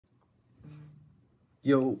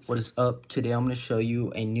Yo, what is up? Today I'm going to show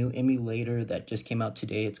you a new emulator that just came out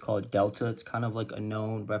today. It's called Delta. It's kind of like a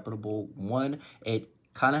known, reputable one. It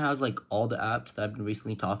kind of has like all the apps that I've been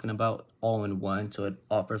recently talking about all in one. So it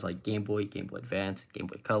offers like Game Boy, Game Boy Advance, Game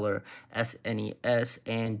Boy Color, SNES,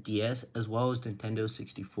 and DS, as well as Nintendo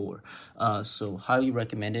 64. So highly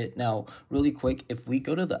recommend it. Now, really quick, if we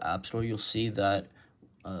go to the App Store, you'll see that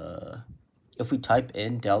if we type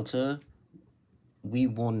in Delta, we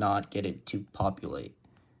will not get it to populate.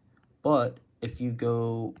 But if you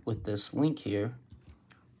go with this link here,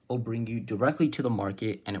 it'll bring you directly to the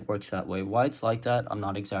market, and it works that way. Why it's like that, I'm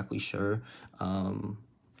not exactly sure.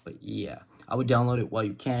 But yeah, I would download it while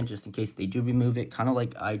you can, just in case they do remove it. Kind of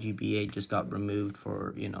like IGBA just got removed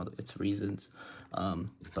for, its reasons.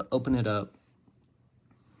 But open it up.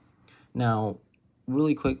 Now,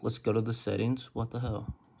 really quick, let's go to the settings. What the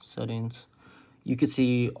hell? Settings. You can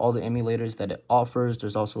see all the emulators that it offers.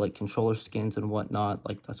 There's also like controller skins and whatnot.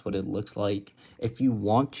 Like that's what it looks like. If you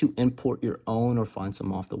want to import your own or find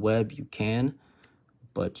some off the web, you can.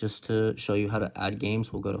 But just to show you how to add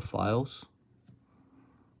games, we'll go to Files.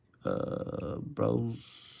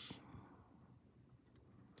 Browse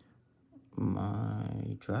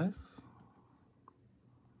my drive.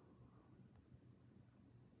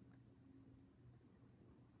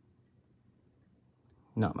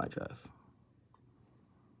 Not my drive.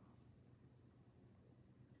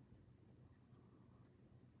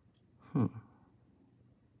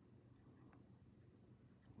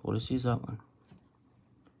 We'll just use that one.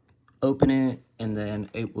 Open it, and then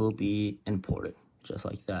it will be imported, just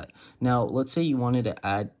like that. Now, let's say you wanted to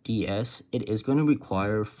add DS. It is going to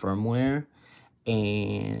require firmware,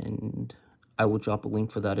 and I will drop a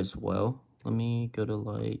link for that as well. Let me go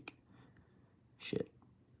to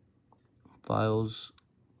Files,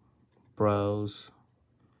 Browse,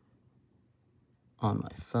 on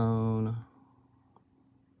my phone.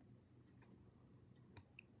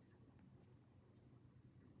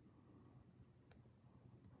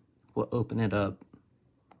 We'll open it up.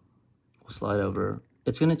 We'll slide over.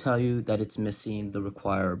 It's going to tell you that it's missing the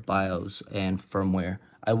required BIOS and firmware.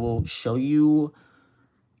 I will show you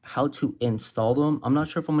how to install them. I'm not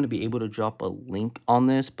sure if I'm going to be able to drop a link on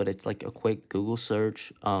this, but it's like a quick Google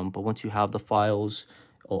search. But once you have the files,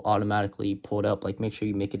 it'll automatically pull it up. Like, make sure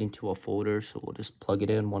you make it into a folder. So we'll just plug it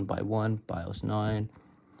in one by one. BIOS 9,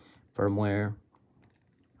 firmware,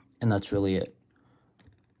 and that's really it.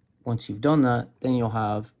 Once you've done that, then you'll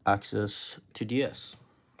have access to DS.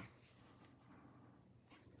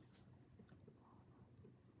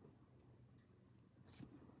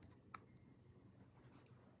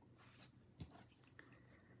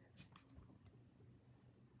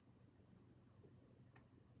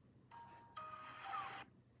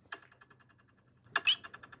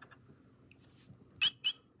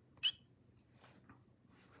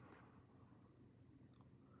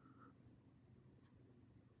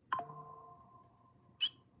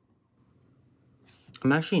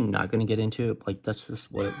 I'm actually not going to get into it. Like, that's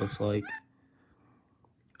just what it looks like.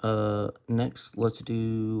 Next, let's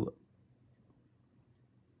do,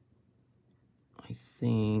 I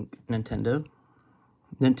think, Nintendo.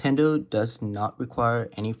 Nintendo does not require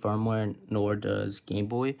any firmware, nor does Game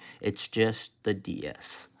Boy. It's just the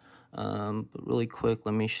DS. But really quick,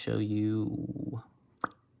 let me show you.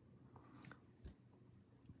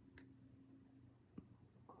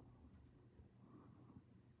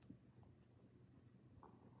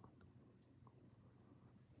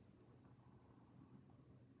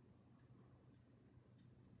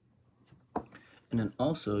 And then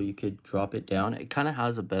also you could drop it down. It kind of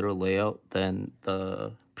has a better layout than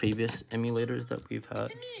the previous emulators that we've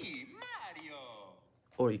had.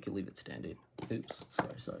 Or you could leave it standing. Oops,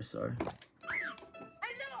 sorry.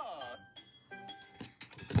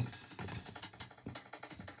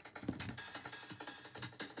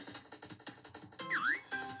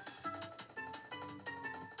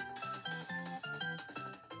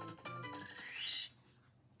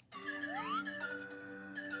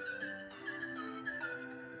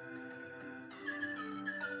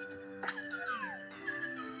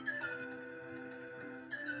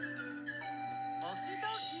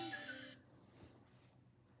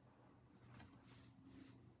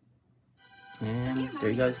 And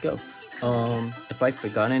there you guys go. If I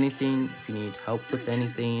forgot anything, if you need help with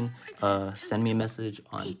anything, send me a message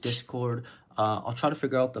on Discord. I'll try to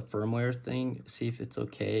figure out the firmware thing, see if it's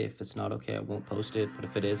okay. If it's not okay, I won't post it. But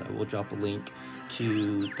if it is, I will drop a link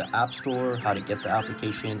to the App Store, how to get the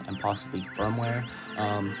application, and possibly firmware.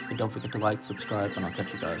 And don't forget to like, subscribe, and I'll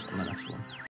catch you guys on the next one.